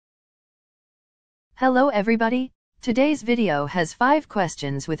Hello everybody! Today's video has 5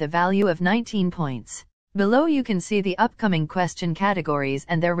 questions with a value of 19 points. Below you can see the upcoming question categories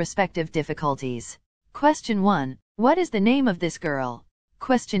and their respective difficulties. Question 1. What is the name of this girl?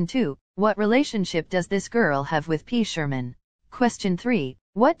 Question 2. What relationship does this girl have with P. Sherman? Question 3.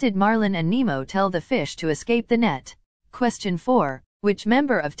 What did Marlin and Nemo tell the fish to escape the net? Question 4. Which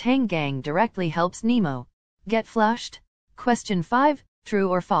member of Tang Gang directly helps Nemo get flushed? Question 5. True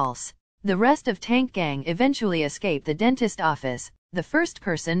or false? The rest of Tank Gang eventually escape the dentist office. The first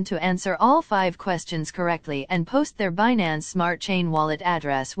person to answer all 5 questions correctly and post their Binance Smart Chain wallet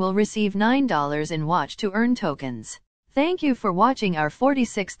address will receive $9 in Watch2Earn tokens. Thank you for watching our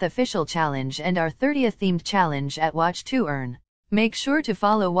 46th official challenge and our 30th themed challenge at Watch2Earn. Make sure to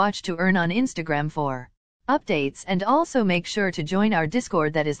follow Watch2Earn on Instagram for updates and also make sure to join our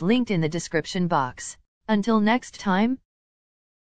Discord that is linked in the description box. Until next time,